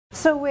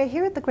So we're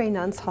here at the Grey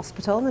Nuns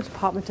Hospital in the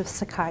Department of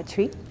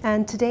Psychiatry,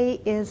 and today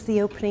is the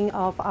opening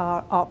of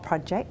our art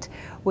project,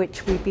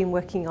 which we've been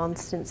working on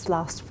since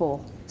last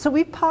fall. So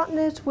we've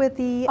partnered with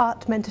the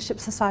Art Mentorship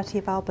Society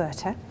of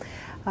Alberta,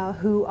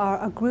 who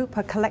are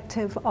a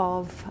collective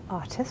of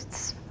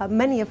artists,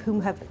 many of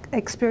whom have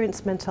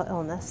experienced mental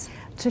illness,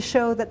 to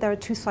show that there are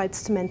two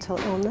sides to mental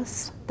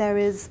illness. There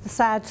is the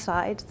sad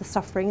side, the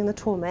suffering and the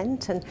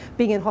torment, and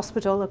being in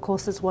hospital, of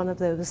course, is one of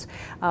those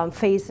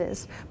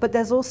phases. But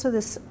there's also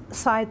this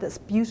side that's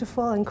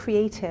beautiful and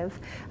creative,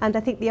 and I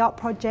think the art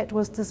project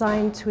was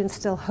designed to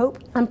instill hope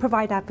and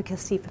provide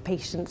advocacy for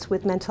patients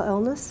with mental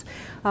illness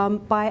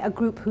by a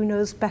group who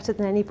knows better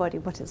than anybody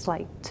what it's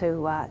like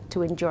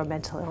to endure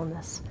mental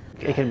illness.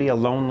 It can be a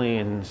lonely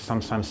and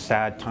sometimes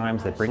sad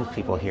times that brings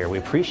people here. We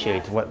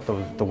appreciate what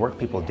the work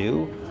people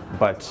do,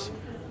 but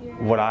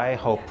what I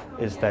hope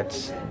is that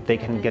they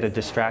can get a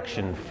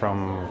distraction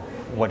from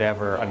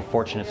whatever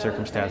unfortunate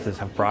circumstances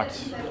have brought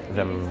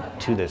them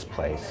to this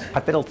place.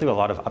 I've been through a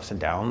lot of ups and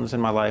downs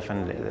in my life,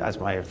 and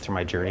through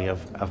my journey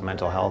of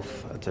mental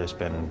health, there's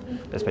been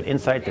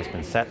insight, there's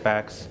been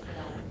setbacks,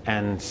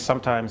 and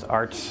sometimes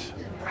art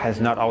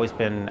has not always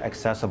been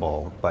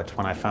accessible, but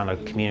when I found a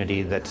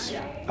community that's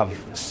of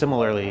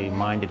similarly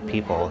minded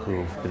people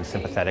who've been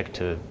sympathetic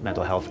to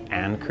mental health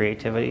and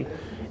creativity,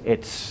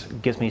 it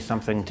gives me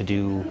something to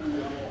do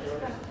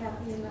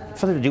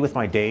with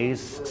my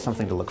days,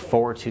 something to look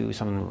forward to,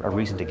 a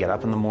reason to get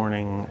up in the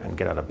morning and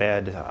get out of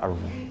bed,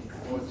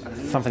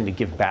 something to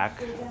give back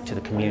to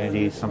the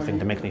community, something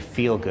to make me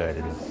feel good,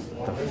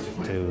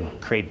 and to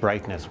create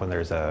brightness when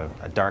there's a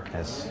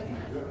darkness.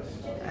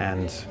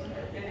 And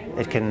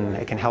it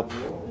can help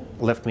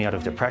lift me out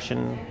of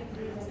depression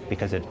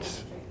because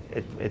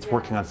it's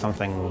working on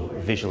something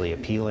visually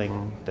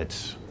appealing that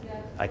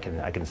I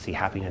can see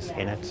happiness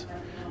in it.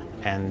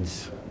 And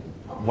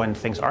when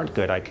things aren't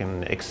good, I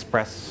can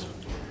express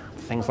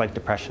things like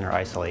depression or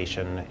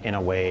isolation in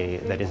a way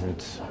that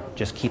isn't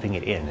just keeping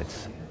it in,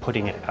 it's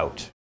putting it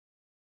out.